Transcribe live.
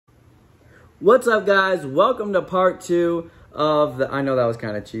What's up, guys? Welcome to part 2 of the, I know that was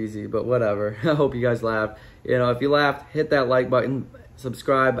kind of cheesy, but whatever. I hope you guys laughed. You know, if you laughed, hit that like button,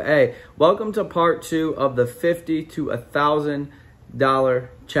 subscribe. But hey, welcome to part 2 of the $50 to $1,000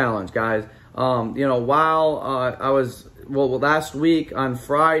 challenge, guys. You know, while last week on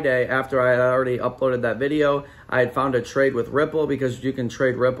Friday, after I had already uploaded that video, I had found a trade with Ripple, because you can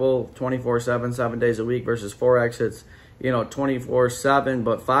trade Ripple 24/7, 7 days a week, versus Forex. It's, you know, 24/7,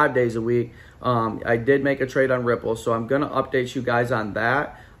 but 5 days a week. I did make a trade on Ripple, so I'm going to update you guys on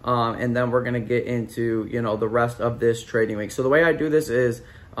that. And then we're going to get into, you know, the rest of this trading week. So the way I do this is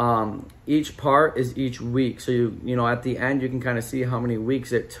each part is each week. So, you know, at the end, you can kind of see how many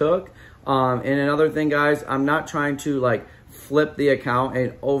weeks it took. And another thing, guys, I'm not trying to like flip the account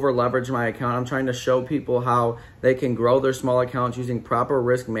and over leverage my account. I'm trying to show people how they can grow their small accounts using proper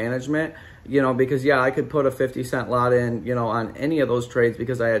risk management. You know, because yeah, I could put a 50-cent lot in, you know, on any of those trades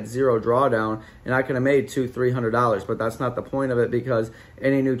because I had zero drawdown, and I could have made $200-300, but that's not the point of it, because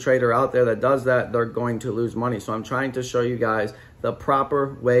any new trader out there that does that, they're going to lose money. So I'm trying to show you guys the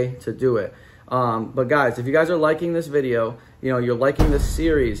proper way to do it. But guys, if you guys are liking this video, you know, you're liking this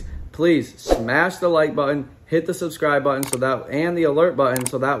series, please smash the like button, hit the subscribe button, and the alert button,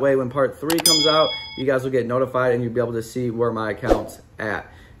 so that way when part 3 comes out, you guys will get notified and you'll be able to see where my account's at.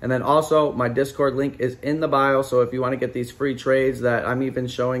 And then also, my Discord link is in the bio, so if you want to get these free trades that I'm even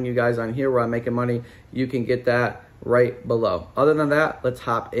showing you guys on here where I'm making money, you can get that right below. Other than that, let's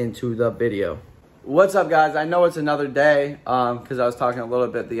hop into the video. What's up, guys? I know it's another day, because I was talking a little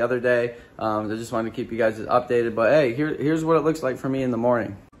bit the other day. I just wanted to keep you guys updated, but hey, here's what it looks like for me in the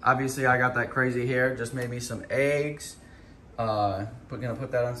morning. Obviously, I got that crazy hair. Just made me some eggs. Gonna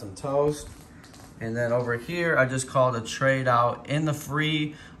put that on some toast. And then over here, I just called a trade out in the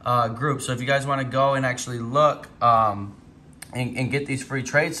free group. So if you guys want to go and actually look and get these free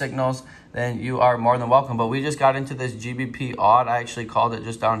trade signals, then you are more than welcome. But we just got into this GBP odd. I actually called it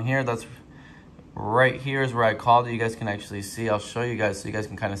just down here. That's right here is where I called it. You guys can actually see. I'll show you guys so you guys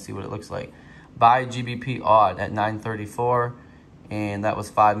can kind of see what it looks like. Buy GBP odd at 9:34, and that was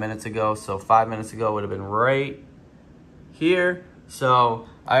 5 minutes ago. So 5 minutes ago would have been right here. So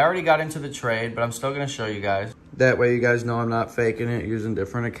I already got into the trade, but I'm still going to show you guys. That way you guys know I'm not faking it, using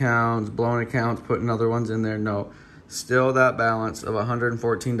different accounts, blowing accounts, putting other ones in there. No, still that balance of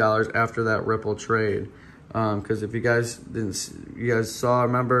 $114 after that Ripple trade. Because if you guys saw,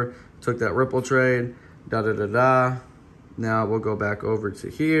 remember, took that Ripple trade, Now we'll go back over to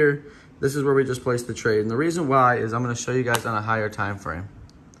here. This is where we just placed the trade. And the reason why is I'm going to show you guys on a higher time frame.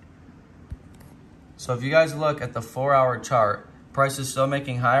 So if you guys look at the 4-hour chart, price is still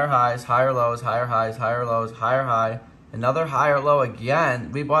making higher highs, higher lows, higher highs, higher lows, higher high, another higher low again.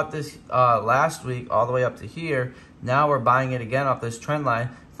 We bought this last week all the way up to here. Now we're buying it again off this trend line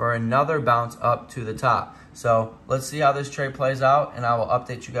for another bounce up to the top. So let's see how this trade plays out, and I will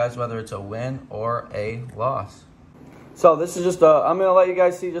update you guys whether it's a win or a loss. So this is just I'm going to let you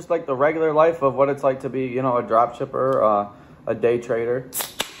guys see just like the regular life of what it's like to be, you know, a drop shipper, a day trader.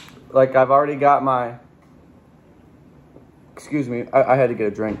 Like I've already got my... Excuse me, I had to get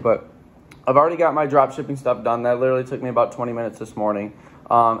a drink, but I've already got my drop shipping stuff done. That literally took me about 20 minutes this morning.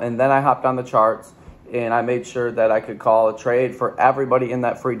 And then I hopped on the charts and I made sure that I could call a trade for everybody in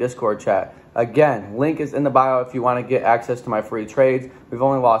that free Discord chat. Again, link is in the bio if you want to get access to my free trades. We've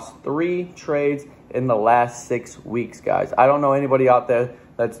only lost 3 trades in the last 6 weeks, guys. I don't know anybody out there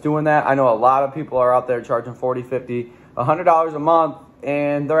that's doing that. I know a lot of people are out there charging $40, $50, $100 a month,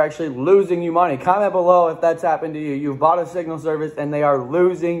 and they're actually losing you money. Comment below if that's happened to you. You've bought a signal service and they are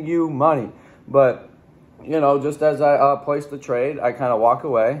losing you money. But, you know, just as I place the trade, I kind of walk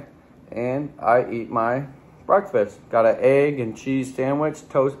away and I eat my breakfast. Got an egg and cheese sandwich,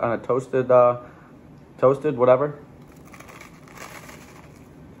 toast on a toasted whatever.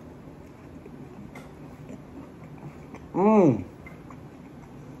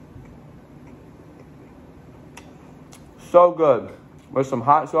 So good. With some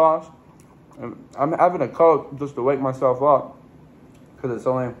hot sauce. And I'm having a Coke just to wake myself up, because it's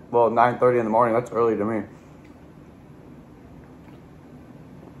only, well, 9:30 in the morning. That's early to me.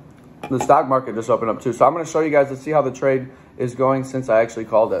 The stock market just opened up too. So I'm going to show you guys to see how the trade is going since I actually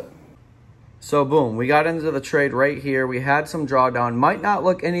called it. So boom, we got into the trade right here. We had some drawdown. Might not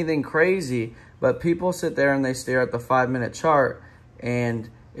look anything crazy, but people sit there and they stare at the 5-minute chart, and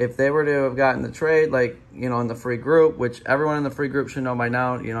if they were to have gotten the trade, like, you know, in the free group, which everyone in the free group should know by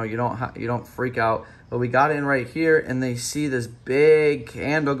now, you know, you don't freak out. But we got in right here, and they see this big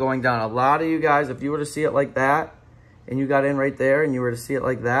candle going down. A lot of you guys, if you were to see it like that, and you got in right there, and you were to see it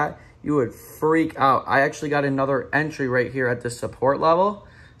like that, you would freak out. I actually got another entry right here at this support level.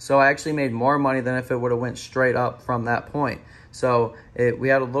 So I actually made more money than if it would have went straight up from that point. So we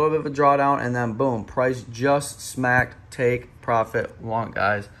had a little bit of a drawdown, and then boom, price just smacked take profit one,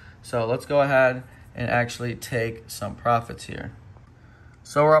 guys. So let's go ahead and actually take some profits here.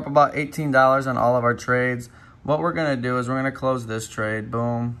 So we're up about $18 on all of our trades. What we're gonna do is we're gonna close this trade.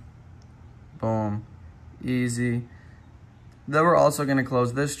 Boom, boom, easy. Then we're also gonna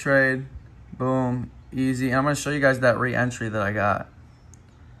close this trade. Boom, easy. And I'm gonna show you guys that re-entry that I got.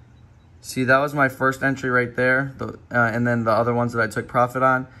 See, that was my first entry right there, and then the other ones that I took profit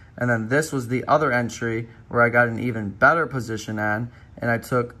on. And then this was the other entry where I got an even better position in, and I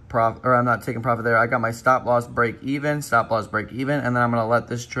took profit, or I'm not taking profit there. I got my stop loss break even, and then I'm gonna let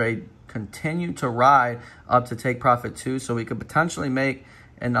this trade continue to ride up to take profit 2, so we could potentially make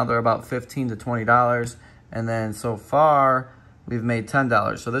another about $15 to $20. And then so far, we've made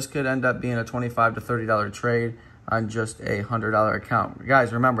 $10. So this could end up being a $25 to $30 trade on just a $100 account.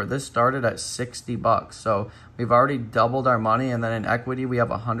 Guys, remember, this started at 60 bucks. So we've already doubled our money, and then in equity, we have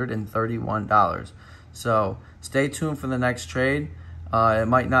 $131. So stay tuned for the next trade. It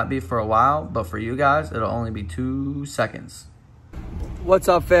might not be for a while, but for you guys, it'll only be 2 seconds. What's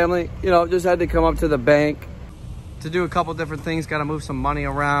up, family? You know, just had to come up to the bank to do a couple different things. Got to move some money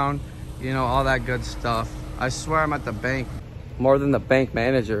around, you know, all that good stuff. I swear I'm at the bank more than the bank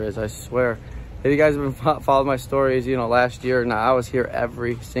manager is, I swear. If you guys have been following my stories, you know, last year, now I was here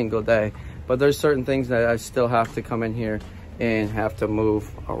every single day. But there's certain things that I still have to come in here and have to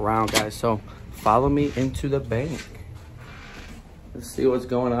move around, guys. So follow me into the bank. Let's see what's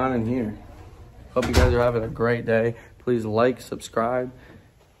going on in here. Hope you guys are having a great day. Please like, subscribe,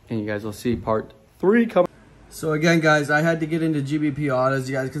 and you guys will see part 3 coming. So again, guys, I had to get into GBP odd. As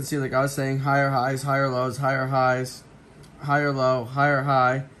you guys can see, like I was saying, higher highs, higher lows, higher highs, higher low, higher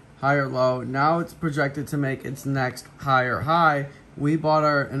high, higher low. Now it's projected to make its next higher high. We bought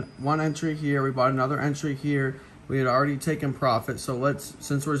our one entry here. We bought another entry here. We had already taken profit. So let's,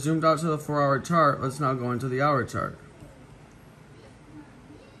 since we're zoomed out to the 4-hour chart, let's now go into the hour chart.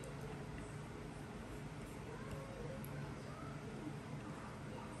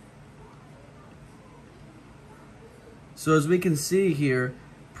 So as we can see here,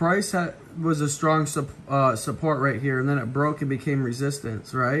 price was a strong support right here, and then it broke and became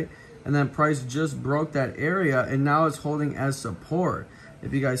resistance, right? And then price just broke that area, and now it's holding as support,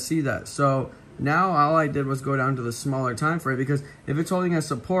 if you guys see that. So now all I did was go down to the smaller time frame, because if it's holding as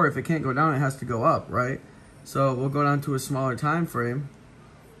support, if it can't go down, it has to go up, right? So we'll go down to a smaller time frame.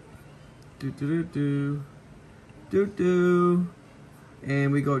 And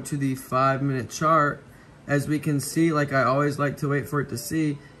we go to the 5-minute chart. As we can see, like I always like to wait for it to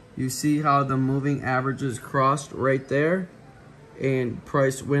see, you see how the moving averages crossed right there and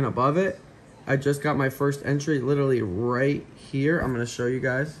price went above it. I just got my first entry literally right here. I'm going to show you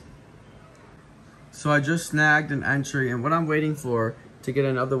guys. So I just snagged an entry, and what I'm waiting for to get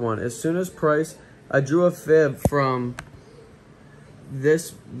another one, as soon as price, I drew a fib from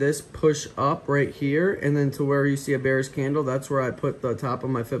this push up right here, and then to where you see a bearish candle, that's where I put the top of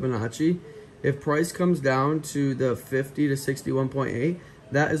my Fibonacci. If price comes down to the 50 to 61.8,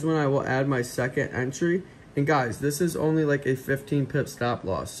 that is when I will add my second entry. And guys, this is only like a 15 pip stop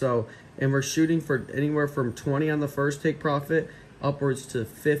loss. So, and we're shooting for anywhere from 20 on the first take profit upwards to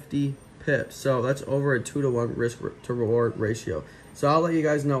 50 pips. So that's over a 2-to-1 risk to reward ratio. So I'll let you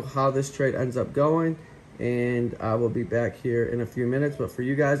guys know how this trade ends up going, and I will be back here in a few minutes. But for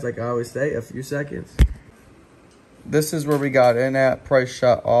you guys, like I always say, a few seconds. This is where we got in at. Price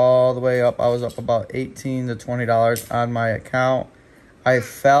shot all the way up. I was up about $18 to $20 on my account. I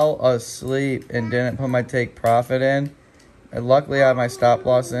fell asleep and didn't put my take profit in. And luckily I had my stop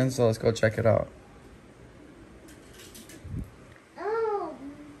loss in, so let's go check it out.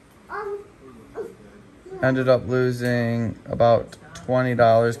 Ended up losing about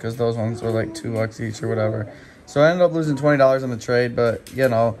 $20 because those ones were like $2 each or whatever. So I ended up losing $20 on the trade, but you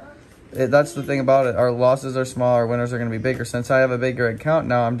know, that's the thing about it. Our losses are small, our winners are going to be bigger. Since I have a bigger account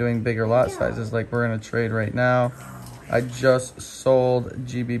now, I'm doing bigger lot sizes. Like we're in a trade right now. I just sold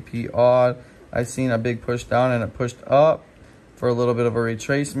GBP odd. I seen a big push down, and it pushed up for a little bit of a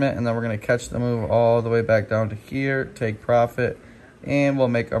retracement, and then we're going to catch the move all the way back down to here, take profit, and we'll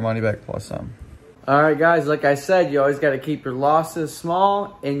make our money back plus some. All right, guys, like I said, you always got to keep your losses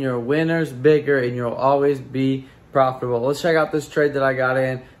small and your winners bigger, and you'll always be profitable. Let's check out this trade that I got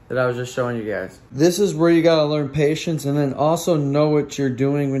in that I was just showing you guys. This is where you got to learn patience, and then also know what you're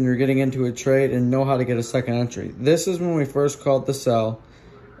doing when you're getting into a trade and know how to get a second entry. This is when we first called the sell,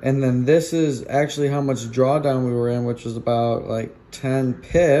 and then this is actually how much drawdown we were in, which was about like 10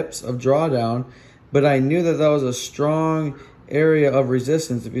 pips of drawdown. But I knew that that was a strong area of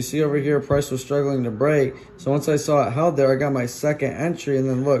resistance. If you see over here, price was struggling to break. So once I saw it held there, I got my second entry, and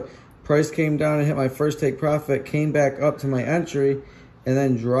then look, price came down and hit my first take profit, came back up to my entry, and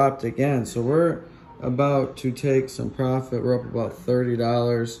then dropped again. So we're about to take some profit. We're up about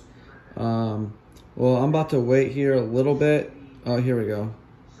 $30. Well, I'm about to wait here a little bit. Oh, here we go.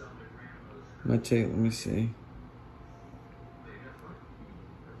 Let me see.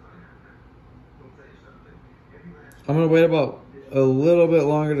 I'm gonna wait about a little bit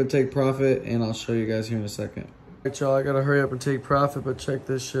longer to take profit, and I'll show you guys here in a second. All right, y'all, I gotta hurry up and take profit, but check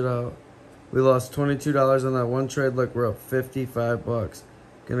this shit out. We lost $22 on that one trade. Look, we're up 55 bucks.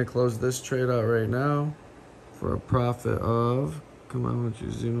 Gonna close this trade out right now for a profit of, come on, won't you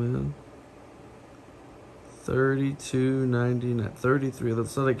zoom in? $32.99, 33.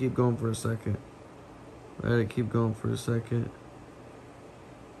 Let's let it keep going for a second. Let it keep going for a second.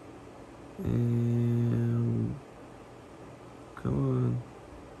 And come on.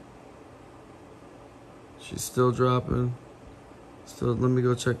 She's still dropping. Still, let me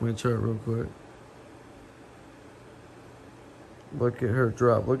go check my chart real quick. Look at her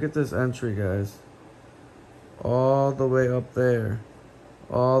drop. Look at this entry, guys. All the way up there.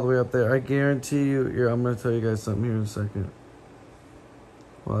 All the way up there. I guarantee you, here, I'm going to tell you guys something here in a second.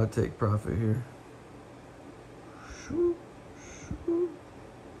 While I take profit here.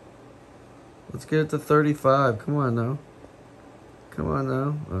 Let's get it to 35. Come on now. Come on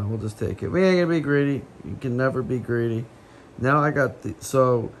now. We'll just take it. We ain't going to be greedy. You can never be greedy. Now I got the,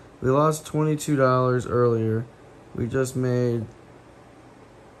 so we lost $22 earlier. We just made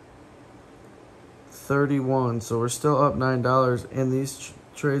 31, so we're still up $9, and these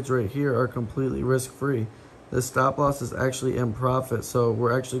trades right here are completely risk-free. The stop loss is actually in profit, so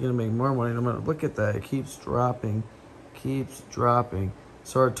we're actually going to make more money. No matter, look at that, it keeps dropping, keeps dropping.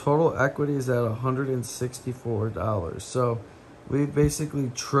 So our total equity is at $164. So we've basically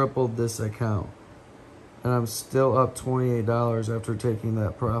tripled this account, and I'm still up $28 after taking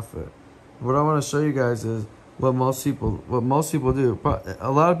that profit. What I want to show you guys is what most people do.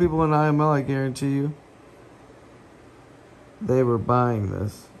 A lot of people in IML, I guarantee you, they were buying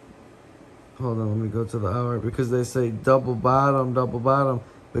this. Hold on, let me go to the hour, because they say double bottom,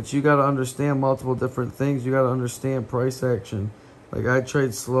 but you got to understand multiple different things. You got to understand price action. Like, I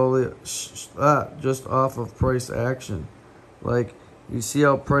trade slowly, just off of price action. Like, you see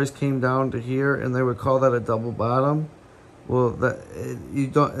how price came down to here, and they would call that a double bottom. Well,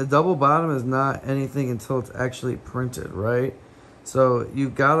 a double bottom is not anything until it's actually printed, right? So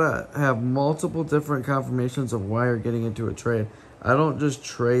you've got to have multiple different confirmations of why you're getting into a trade. I don't just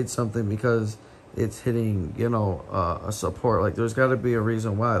trade something because it's hitting, you know, a support. Like, there's got to be a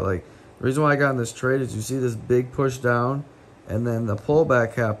reason why. Like, the reason why I got in this trade is you see this big push down, and then the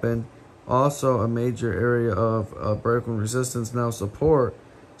pullback happened. Also a major area of break-even resistance, now support.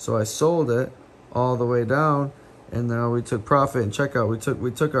 So I sold it all the way down, and now we took profit. And check out,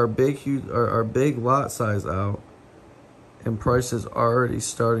 we took our big lot size out, and price is already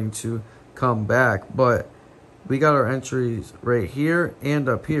starting to come back. But we got our entries right here and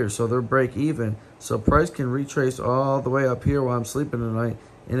up here, so they're break even. So price can retrace all the way up here while I'm sleeping tonight,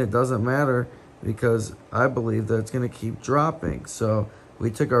 and it doesn't matter, because I believe that it's going to keep dropping. So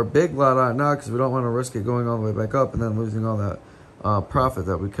we took our big lot out now because we don't want to risk it going all the way back up and then losing all that profit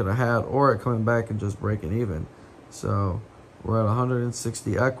that we could have had, or it coming back and just breaking even. So we're at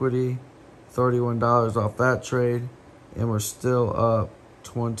 160 equity, $31 off that trade, and we're still up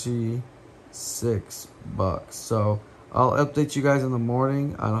 26 bucks. So I'll update you guys in the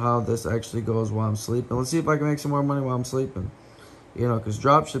morning on how this actually goes while I'm sleeping. Let's see if I can make some more money while I'm sleeping. You know, because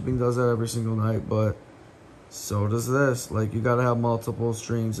drop shipping does that every single night, but so does this. Like, you got to have multiple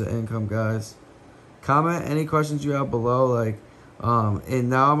streams of income, guys. Comment any questions you have below. Like, and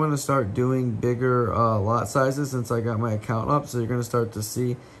now I'm going to start doing bigger lot sizes since I got my account up. So you're going to start to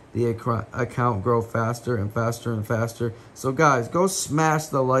see the account grow faster and faster and faster. So, guys, go smash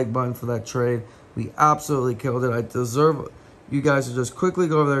the like button for that trade. We absolutely killed it. I deserve you guys to just quickly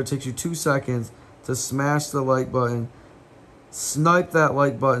go over there. It takes you 2 seconds to smash the like button. Snipe that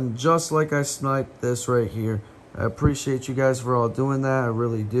like button just like I sniped this right here. I appreciate you guys for all doing that. I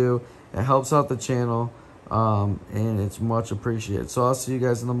really do. It helps out the channel, and it's much appreciated. So I'll see you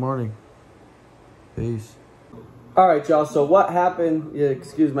guys in the morning. Peace. All right, y'all. So what happened? Yeah,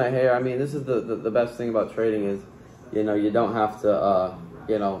 excuse my hair. I mean, this is the best thing about trading is, you know, you don't have to,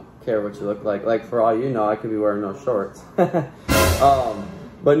 you know, care what you look like. Like, for all you know, I could be wearing no shorts.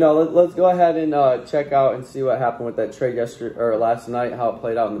 But no, let's go ahead and check out and see what happened with that trade yesterday or last night, how it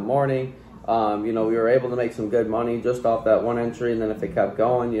played out in the morning. You know, we were able to make some good money just off that one entry, and then if it kept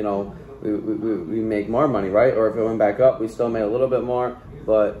going, you know, we make more money, right? Or if it went back up, we still made a little bit more.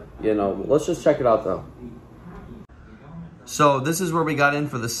 But, you know, let's just check it out though. So this is where we got in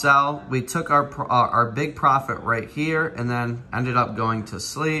for the sell. We took our big profit right here and then ended up going to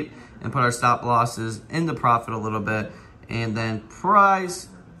sleep and put our stop losses into profit a little bit. And then price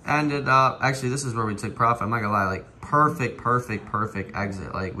ended up, actually this is where we took profit. I'm not gonna lie, like perfect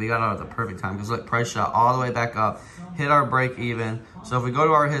exit. Like we got out at the perfect time because look, price shot all the way back up, hit our break even. So if we go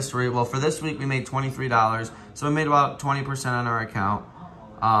to our history, well for this week we made $23. So we made about 20% on our account.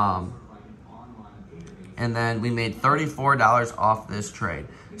 And then we made $34 off this trade.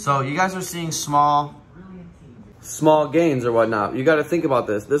 So you guys are seeing small gains or whatnot. You got to think about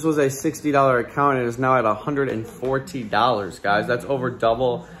this. This was a $60 account and is now at $140, guys. That's over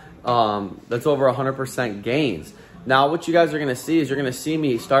double. That's over 100% gains. Now, what you guys are going to see is you're going to see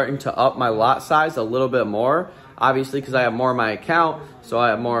me starting to up my lot size a little bit more. Obviously, because I have more in my account, so I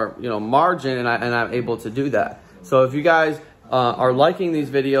have more, you know, margin, and I'm able to do that. So if you guys are liking these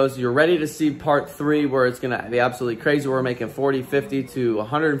videos, you're ready to see part 3 where it's going to be absolutely crazy. We're making $40, $50 to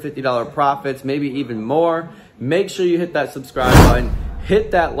 $150 profits, maybe even more. Make sure you hit that subscribe button,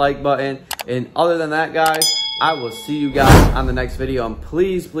 hit that like button. And other than that, guys, I will see you guys on the next video. And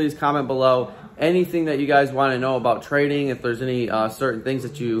please comment below anything that you guys want to know about trading. If there's any certain things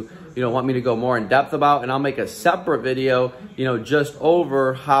that you want me to go more in depth about, and I'll make a separate video, just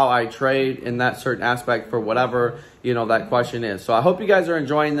over how I trade in that certain aspect for whatever, that question is. So I hope you guys are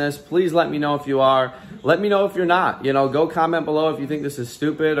enjoying this. Please let me know if you are. Let me know if you're not. Go comment below if you think this is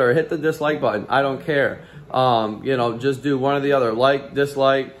stupid, or hit the dislike button. I don't care. Just do one or the other. Like,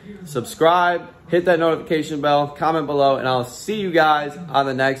 dislike, subscribe, hit that notification bell, comment below, and I'll see you guys on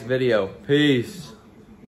the next video. Peace.